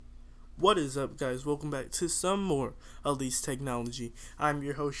What is up, guys? Welcome back to some more Elise Technology. I'm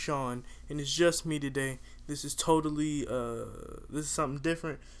your host, Shawn, and it's just me today. This is totally, this is something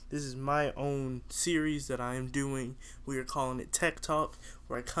different. This is my own series that I am doing. We are calling it Tech Talk,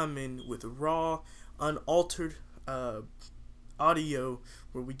 where I come in with raw, unaltered audio,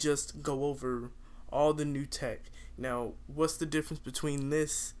 where we just go over all the new tech. Now, what's the difference between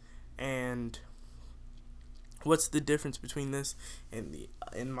this and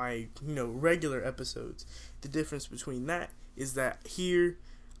my regular episodes? The difference between that is that here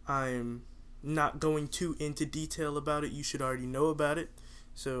I'm not going too into detail about it. You should already know about it,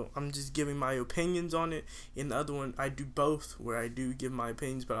 so I'm just giving my opinions on it. In the other one, I do both, where I do give my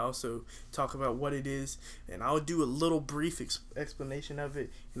opinions, but I also talk about what it is, and I'll do a little brief explanation of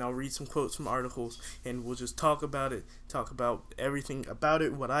it, and I'll read some quotes from articles, and we'll just talk about it, talk about everything about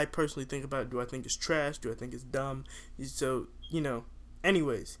it, what I personally think about it. Do I think it's trash? Do I think it's dumb? So,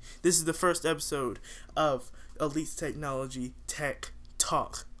 anyways, this is the first episode of Elite Technology Tech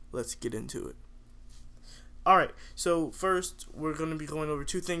Talk. Let's get into it. Alright, so first we're going to be going over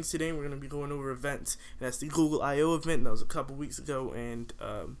two things today. We're going to be going over events, and that's the Google I.O. event that was a couple weeks ago, and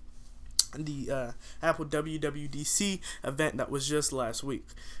the Apple WWDC event that was just last week.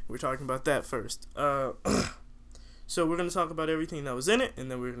 We're talking about that first. So we're going to talk about everything that was in it,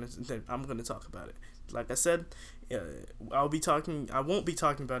 and then I'm going to talk about it. Like I said, I won't be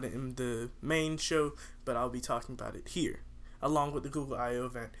talking about it in the main show, but I'll be talking about it here, along with the Google I.O.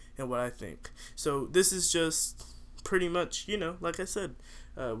 event and what I think. So this is just pretty much, like I said,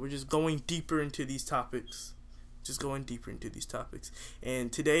 we're just going deeper into these topics.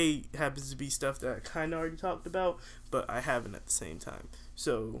 And today happens to be stuff that I kind of already talked about, but I haven't at the same time.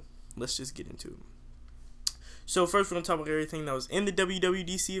 So let's just get into it. So first we're going to talk about everything that was in the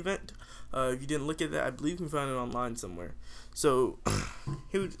WWDC event. If you didn't look at that, I believe you can find it online somewhere. So,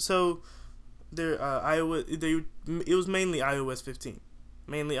 it was mainly iOS 15.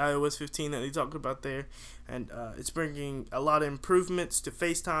 Mainly iOS 15 that they talked about there, and it's bringing a lot of improvements to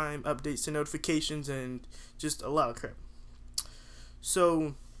FaceTime, updates to notifications, and just a lot of crap.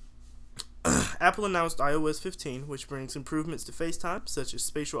 So, Apple announced iOS 15, which brings improvements to FaceTime, such as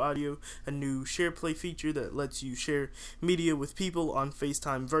spatial audio, a new share play feature that lets you share media with people on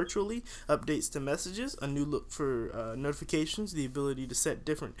FaceTime virtually, updates to messages, a new look for notifications, the ability to set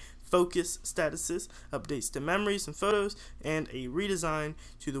different focus statuses, updates to memories and photos, and a redesign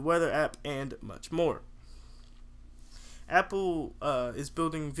to the weather app, and much more. Apple is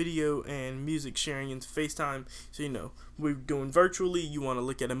building video and music sharing into FaceTime. So, we're doing virtually. You want to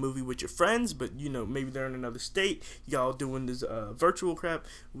look at a movie with your friends, but, maybe they're in another state. Y'all doing this virtual crap.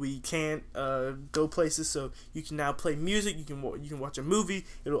 We can't go places, so you can now play music. You can watch a movie.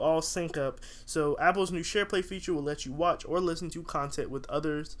 It'll all sync up. So, Apple's new Share Play feature will let you watch or listen to content with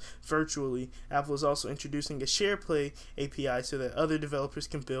others virtually. Apple is also introducing a Share Play API so that other developers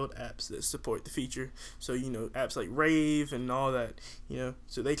can build apps that support the feature. So, apps like Rave and all that,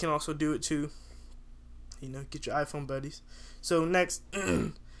 so they can also do it too. Get your iPhone buddies. So next,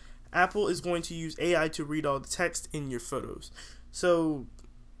 Apple is going to use AI to read all the text in your photos. So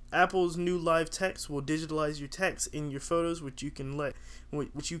Apple's new live text will digitalize your text in your photos, which can let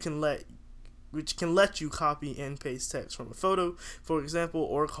you copy and paste text from a photo, for example,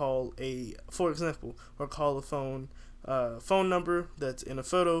 or call a phone number that's in a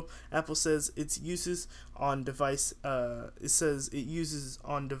photo. Apple says it uses on-device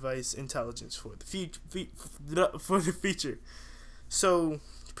intelligence for the feature. So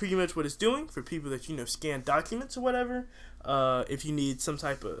pretty much what it's doing for people that scan documents or whatever. If you need some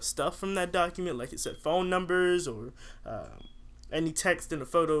type of stuff from that document, like it said phone numbers or any text in a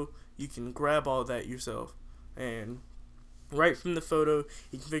photo, you can grab all that yourself, and right from the photo,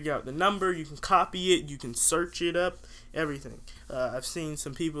 you can figure out the number, you can copy it, you can search it up, everything. I've seen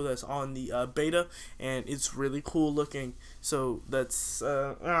some people that's on the beta, and it's really cool looking. So that's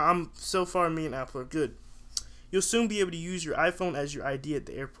so far, me and Apple are good. You'll soon be able to use your iPhone as your ID at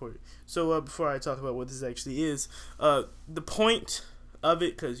the airport. So before I talk about what this actually is, the point of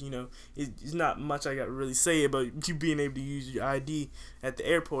it, because it's not much I got to really say about you being able to use your ID at the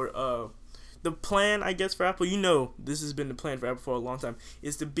airport. The plan, I guess, for Apple, this has been the plan for Apple for a long time,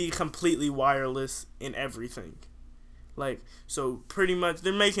 is to be completely wireless in everything. So pretty much,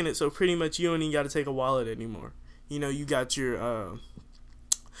 they're making it so pretty much you don't even got to take a wallet anymore. You got your,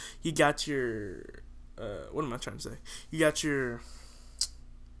 what am I trying to say? You got your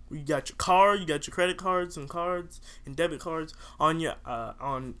you got your card, you got your credit cards and debit cards on your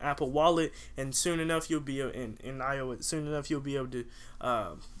on Apple Wallet, and soon enough you'll be in iOS. Soon enough you'll be able to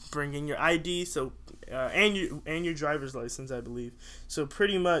bring in your ID, and your driver's license, I believe. So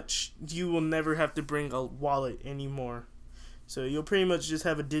pretty much you will never have to bring a wallet anymore. So you'll pretty much just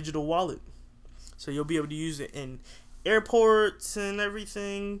have a digital wallet. So you'll be able to use it in airports and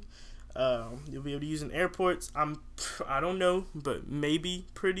everything. You'll be able to use in airports. I don't know, but maybe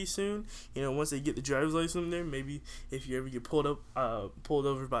pretty soon. Once they get the driver's license there, maybe if you ever get pulled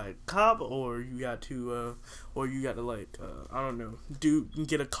over by a cop, or you got to I don't know,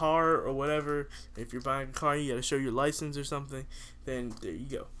 get a car or whatever. If you're buying a car, you got to show your license or something. Then there you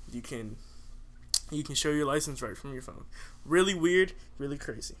go. You can show your license right from your phone. Really weird, really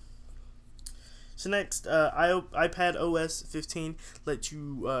crazy. So next, iPad OS 15 lets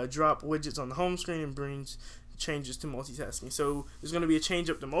you drop widgets on the home screen and brings changes to multitasking. So there's going to be a change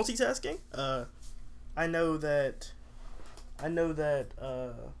up to multitasking. I know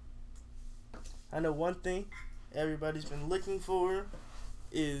one thing everybody's been looking for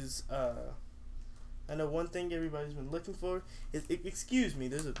is excuse me,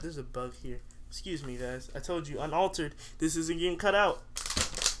 there's a bug here. Excuse me, guys. I told you, unaltered. This isn't getting cut out.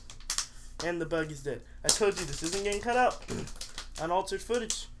 And the bug is dead. I told you this isn't getting cut out. Unaltered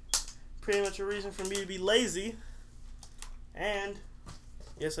footage. Pretty much a reason for me to be lazy. And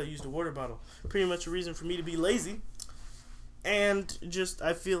yes, I used a water bottle. Pretty much a reason for me to be lazy. And just,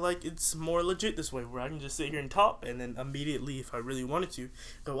 I feel like it's more legit this way, where I can just sit here and talk, and then immediately, if I really wanted to,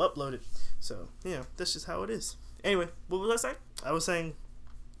 go upload it. So, that's just how it is. Anyway, what was I saying? I was saying,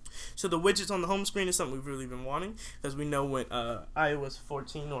 so the widgets on the home screen is something we've really been wanting, because we know when iOS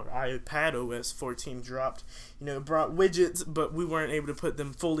 14 or iPad OS 14 dropped, it brought widgets, but we weren't able to put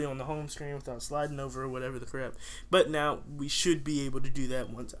them fully on the home screen without sliding over or whatever the crap. But now we should be able to do that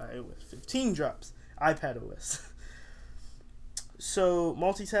once iOS 15 drops, iPad OS. So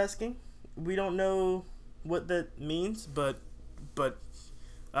multitasking, we don't know what that means, but we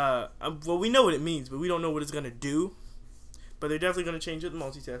know what it means, but we don't know what it's gonna do. But they're definitely going to change it to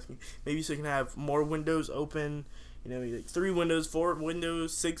multitasking. Maybe so you can have more windows open, like 3 windows, 4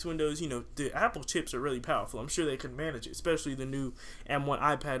 windows, 6 windows. The Apple chips are really powerful. I'm sure they can manage it, especially the new M1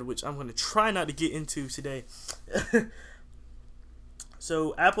 iPad, which I'm going to try not to get into today.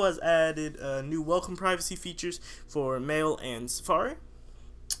 So Apple has added new welcome privacy features for Mail and Safari.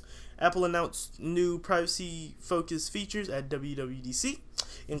 Apple announced new privacy-focused features at WWDC,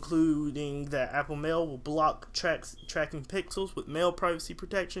 including that Apple Mail will block tracking pixels with mail privacy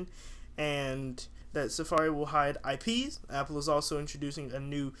protection, and that Safari will hide IPs. Apple is also introducing a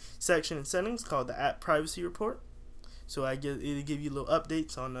new section in settings called the App Privacy Report. So it'll give you little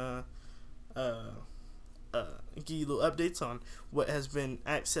updates on what has been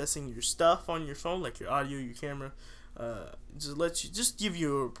accessing your stuff on your phone, like your audio, your camera. Just give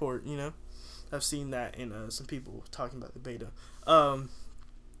you a report. I've seen that in some people talking about the beta.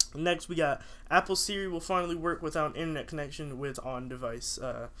 Next, we got Apple Siri will finally work without an internet connection with on-device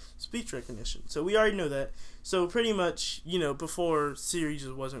speech recognition. So we already know that. So pretty much, before Siri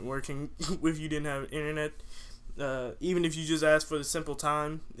just wasn't working if you didn't have internet. Even if you just asked for the simple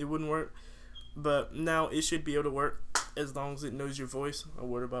time, it wouldn't work. But now it should be able to work as long as it knows your voice. A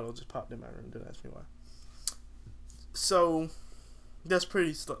water bottle just popped in my room. Don't ask me why. So that's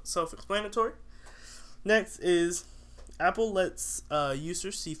pretty self-explanatory. Next is Apple lets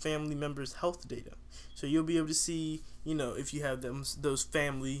users see family members' health data. So you'll be able to see, if you have those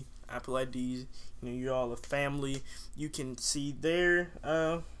family Apple IDs, you're all a family. You can see their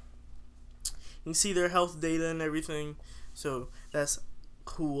health data and everything. So that's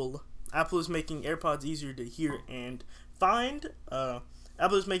cool. Apple is making AirPods easier to hear and find.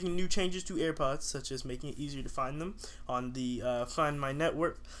 Apple is making new changes to AirPods, such as making it easier to find them on the Find My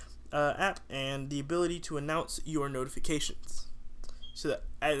Network app, and the ability to announce your notifications. So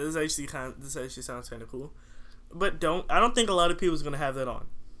this actually sounds kind of cool, but I don't think a lot of people is gonna have that on.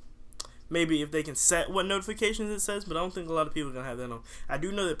 Maybe if they can set what notifications it says, but I don't think a lot of people are gonna have that on. I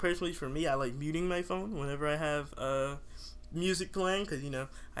do know that personally for me, I like muting my phone whenever I have music playing, because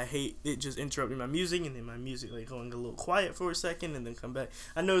I hate it just interrupting my music, and then my music like going a little quiet for a second and then come back.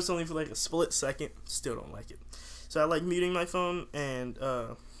 I know it's only for like a split second, still don't like it. So I like muting my phone, and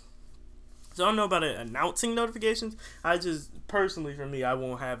so I don't know about it announcing notifications. I just, personally for me, I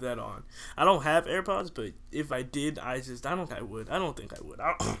won't have that on. I don't have AirPods, but if I did, I don't think I would.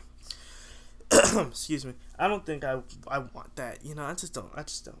 Excuse me. I don't think I want that. I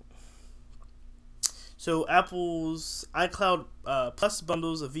just don't. So Apple's iCloud Plus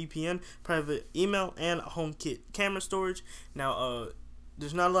bundles a VPN, private email, and HomeKit camera storage. Now,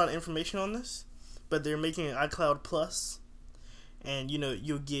 there's not a lot of information on this, but they're making an iCloud Plus, and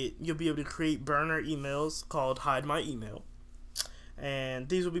you'll be able to create burner emails called Hide My Email, and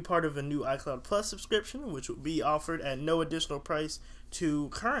these will be part of a new iCloud Plus subscription, which will be offered at no additional price to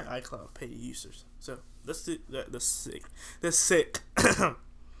current iCloud paid users. So that's sick. That's sick.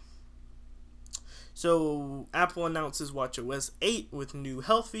 So Apple announces watchOS 8 with new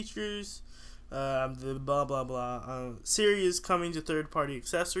health features. The blah blah blah. Siri is coming to third-party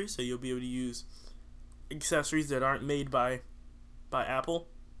accessories, so you'll be able to use accessories that aren't made by Apple.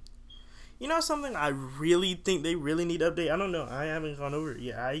 Something I really think they really need to update. I don't know. I haven't gone over it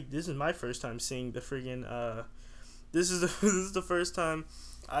yet. This is my first time seeing the friggin' this is the first time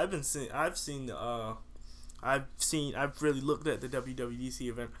I've really looked at the WWDC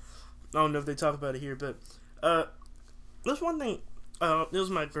event. I don't know if they talk about it here, but there's one thing. It was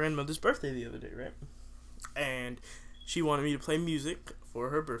my grandmother's birthday the other day, right? And she wanted me to play music for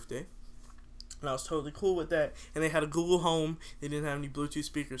her birthday, and I was totally cool with that. And they had a Google Home. They didn't have any Bluetooth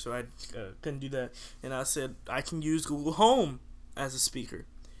speakers, so I couldn't do that. And I said I can use Google Home as a speaker.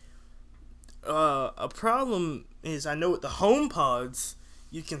 A problem is, I know with the HomePods,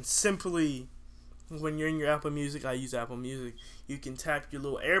 you can simply, when you're in your Apple Music, I use Apple Music, you can tap your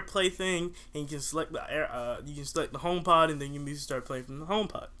little AirPlay thing, and you can select the HomePod, and then your music start playing from the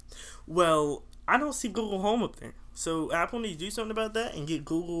HomePod. Well, I don't see Google Home up there, so Apple needs to do something about that and get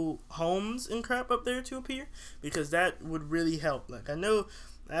Google Homes and crap up there to appear, because that would really help. Like, I know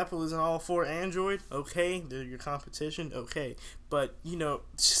Apple isn't all for Android, okay, they're your competition, okay, but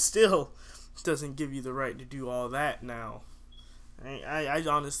still doesn't give you the right to do all that now. I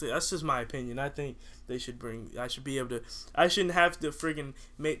honestly, that's just my opinion. I think I shouldn't have to friggin'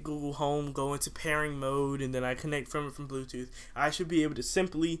 make Google Home go into pairing mode and then I connect from it from Bluetooth. I should be able to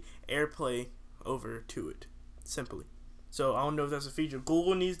simply AirPlay over to it. Simply. So I don't know if that's a feature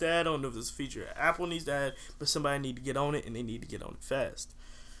Google needs to add. I don't know if that's a feature Apple needs to add, but somebody need to get on it, and they need to get on it fast.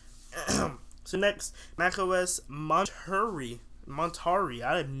 So next, macOS Monterey. I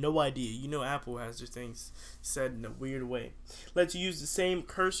have no idea. Apple has their things said in a weird way. Lets you use the same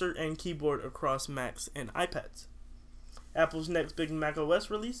cursor and keyboard across Macs and iPads. Apple's next big macOS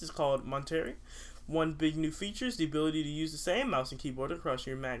release is called Monterey. One big new feature is the ability to use the same mouse and keyboard across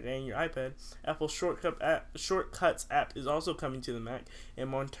your Mac and your iPad. Apple's Shortcuts app is also coming to the Mac, and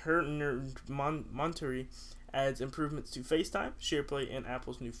Monterey adds improvements to FaceTime, SharePlay, and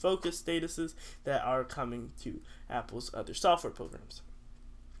Apple's new Focus statuses that are coming to Apple's other software programs.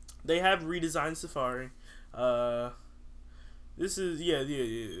 They have redesigned Safari. This is,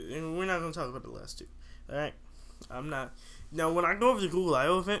 and we're not going to talk about the last two. Alright? I'm not. Now, when I go over the Google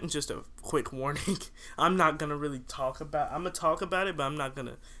I/O event, and just a quick warning, I'm not going to really talk about it. I'm going to talk about it, but I'm not going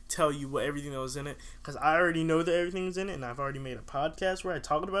to tell you everything that was in it, because I already know that everything's in it, and I've already made a podcast where I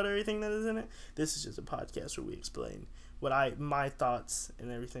talked about everything that is in it. This is just a podcast where we explain my thoughts and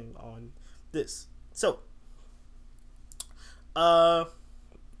everything on this. So, the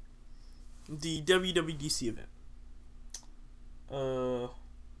WWDC event.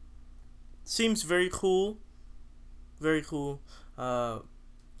 Seems very cool. Very cool. I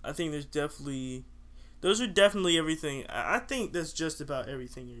think those are definitely everything. I think that's just about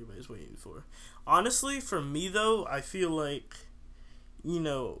everything everybody's waiting for. Honestly, for me though, I feel like,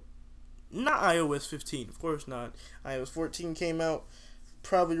 not iOS 15, of course not. iOS 14 came out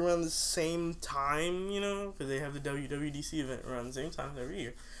probably around the same time, because they have the WWDC event around the same time every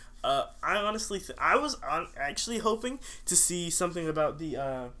year. I honestly, I was actually hoping to see something about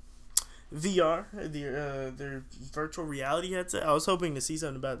the VR, their virtual reality headset. I was hoping to see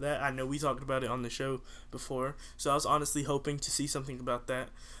something about that. I know we talked about it on the show before, so I was honestly hoping to see something about that.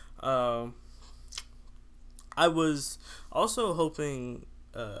 I was also hoping,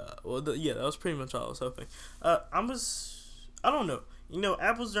 that was pretty much all I was hoping. I don't know.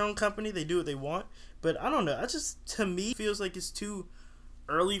 Apple's their own company. They do what they want, but I don't know. To me, feels like it's too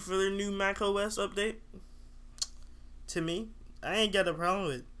early for their new macOS update. To me, I ain't got a problem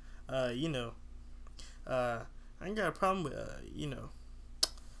with I ain't got a problem with, what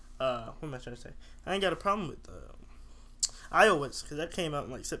am I trying to say? I ain't got a problem with iOS, because that came out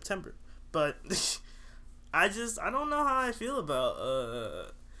in, September. But I don't know how I feel about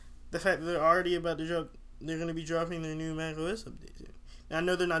the fact that they're already they're going to be dropping their new macOS update. Now, I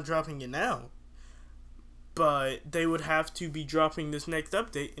know they're not dropping it now, but they would have to be dropping this next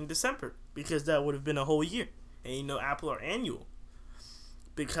update in December, because that would have been a whole year. And, Apple are annual.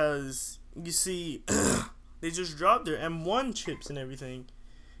 Because, you see, they just dropped their M1 chips and everything.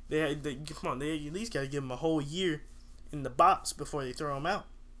 They at least got to give them a whole year in the box before they throw them out.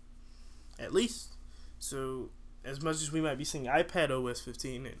 At least. So, as much as we might be seeing iPad OS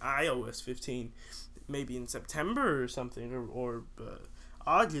 15 and iOS 15, maybe in September or something, or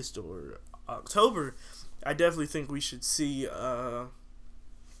August or October, I definitely think we should see. I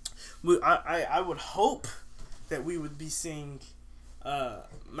would hope that we would be seeing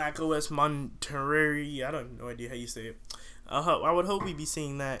Mac OS Monterey. I don't know idea how you say it. I would hope we'd be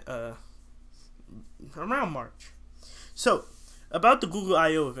seeing that around March. So, about the Google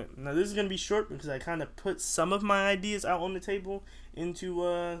I/O event. Now, this is going to be short because I kind of put some of my ideas out on the table into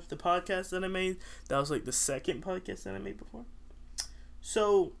the podcast that I made. That was like the second podcast that I made before.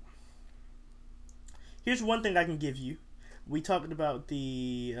 So, here's one thing I can give you. We talked about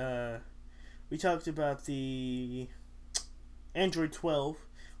the Android 12.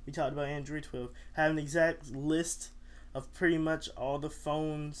 We talked about Android 12. Have an exact list of pretty much all the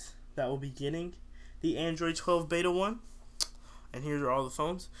phones that will be getting the Android 12 Beta 1. And here are all the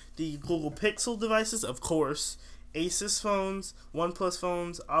phones. The Google Pixel devices, of course. Asus phones, OnePlus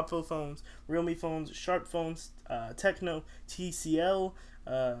phones, Oppo phones, Realme phones, Sharp phones, Tecno, TCL,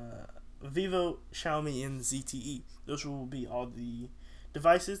 Vivo, Xiaomi, and ZTE. Those will be all the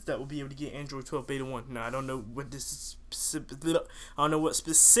devices that will be able to get Android 12 Beta 1. Now, I don't know what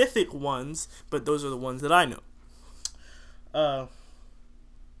specific ones, but those are the ones that I know.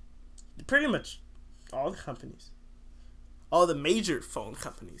 Pretty much all the companies. All the major phone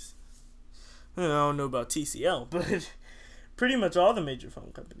companies. I don't know about TCL, but pretty much all the major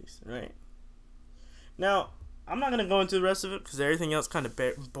phone companies, right? Now, I'm not going to go into the rest of it because everything else kind of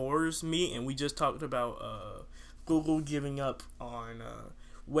bores me, and we just talked about Google giving up on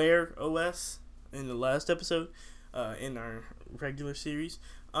Wear OS in the last episode in our regular series.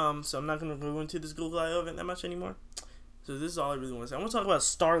 So I'm not going to go into this Google I/O event that much anymore. So this is all I really want to say. I want to talk about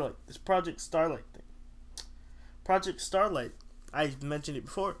Starlight, this Project Starlight thing. Project Starlight, I mentioned it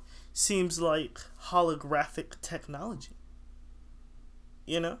before, seems like holographic technology.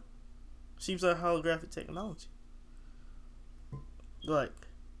 You know? Seems like holographic technology. Like,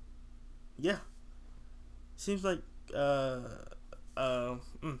 yeah. Seems like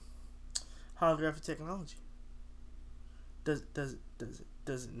holographic technology. Does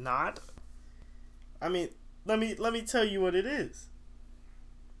it not? I mean, let me tell you what it is.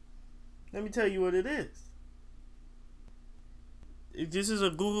 Let me tell you what it is. This is a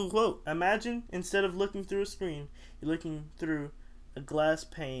Google quote. Imagine, instead of looking through a screen, you're looking through a glass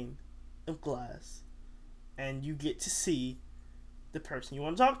pane of glass, and you get to see the person you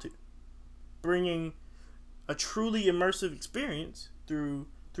want to talk to, bringing a truly immersive experience through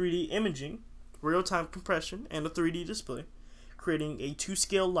 3D imaging, real-time compression, and a 3D display, creating a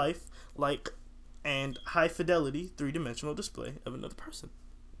 2-scale life-like and high-fidelity 3-dimensional display of another person.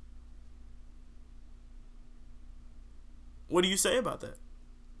 What do you say about that?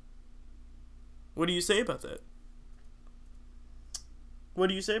 What do you say about that? What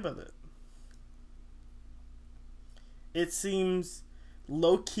do you say about that? It seems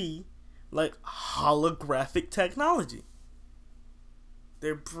low-key like holographic technology.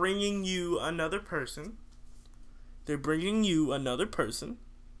 They're bringing you another person. They're bringing you another person.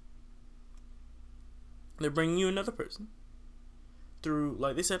 They're bringing you another person through,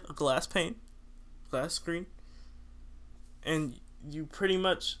 like they said, a glass pane, glass screen. And you pretty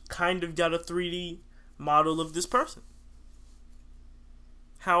much kind of got a 3D model of this person.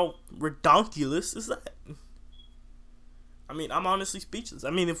 How redonkulous is that? I mean, I'm honestly speechless. I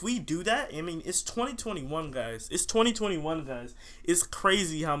mean, if we do that, I mean, it's 2021, guys. It's 2021, guys. It's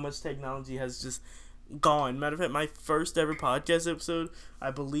crazy how much technology has just gone. Matter of fact, my first ever podcast episode, I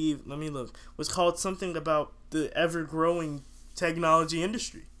believe, let me look, was called something about the ever-growing technology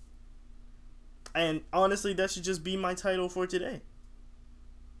industry. And honestly, that should just be my title for today.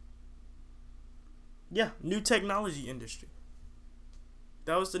 Yeah, new technology industry.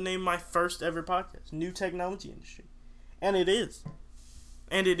 That was the name of my first ever podcast. New technology industry. And it is.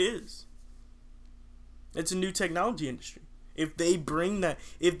 And it is. It's a new technology industry. If they bring that,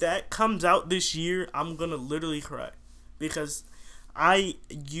 if that comes out this year, I'm gonna literally cry. Because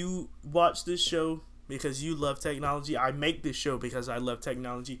you watch this show because you love technology. I make this show because I love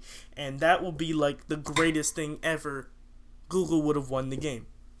technology. And that will be like the greatest thing ever. Google would have won the game.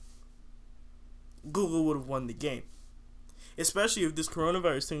 Google would have won the game. Especially if this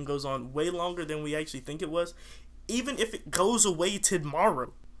coronavirus thing goes on way longer than we actually think it was. Even if it goes away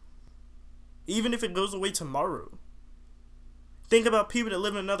tomorrow. Even if it goes away tomorrow. Think about people that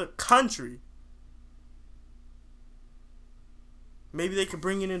live in another country. Maybe they could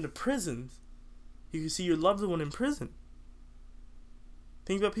bring it into prisons. You can see your loved one in prison.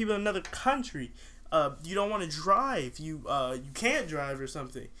 Think about people in another country. You don't want to drive. You can't drive or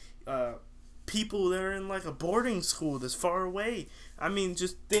something. people that are in like a boarding school that's far away. I mean,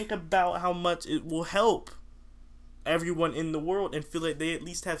 just think about how much it will help everyone in the world and feel like they at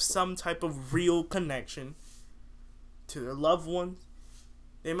least have some type of real connection to their loved ones.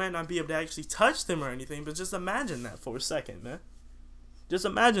 They might not be able to actually touch them or anything, but just imagine that for a second, man. Just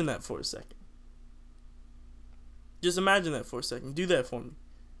imagine that for a second. Just imagine that for a second. Do that for me.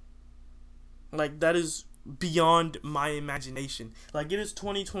 Like, that is beyond my imagination. Like, it is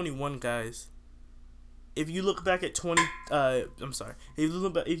 2021, guys. If you look back at if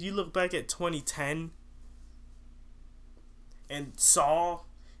you look back at 2010 and saw,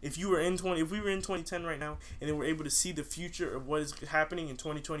 if we were in 2010 right now and then we're able to see the future of what is happening in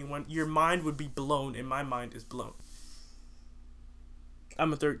 2021, your mind would be blown, and my mind is blown.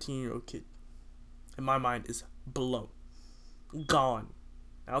 I'm a 13-year-old kid, and my mind is blown, gone,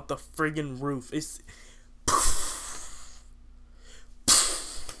 out the friggin' roof. It's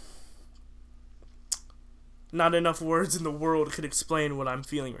not enough words in the world could explain what I'm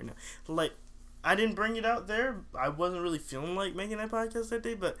feeling right now. Like, I didn't bring it out there. I wasn't really feeling like making that podcast that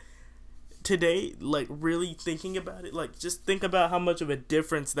day, but today, like, really thinking about it, like, just think about how much of a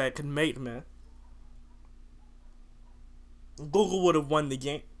difference that could make, man. Google would have won the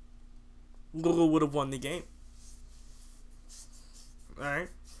game. Google would have won the game. Alright?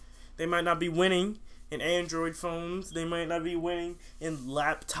 They might not be winning in Android phones. They might not be winning in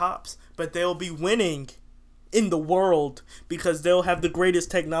laptops. But they'll be winning in the world because they'll have the greatest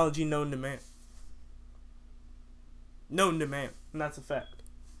technology known to man. Known to man. And that's a fact.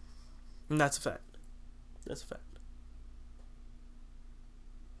 And that's a fact. That's a fact.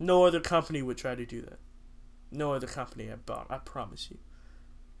 No other company would try to do that. No other company I promise you.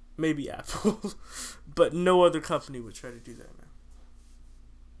 Maybe Apple. But no other company would try to do that, man.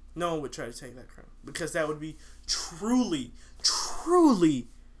 No one would try to take that crown. Because that would be truly, truly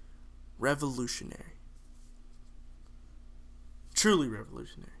revolutionary. Truly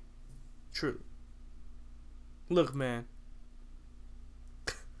revolutionary. Truly. Look, man.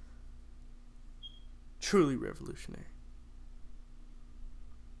 Truly revolutionary.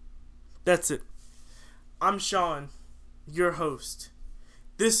 That's it. I'm Shawn, your host.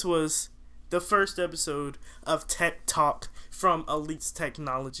 This was the first episode of Tech Talk from Elite's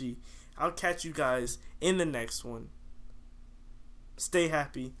Technology. I'll catch you guys in the next one. Stay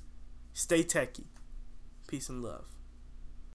happy. Stay techie. Peace and love.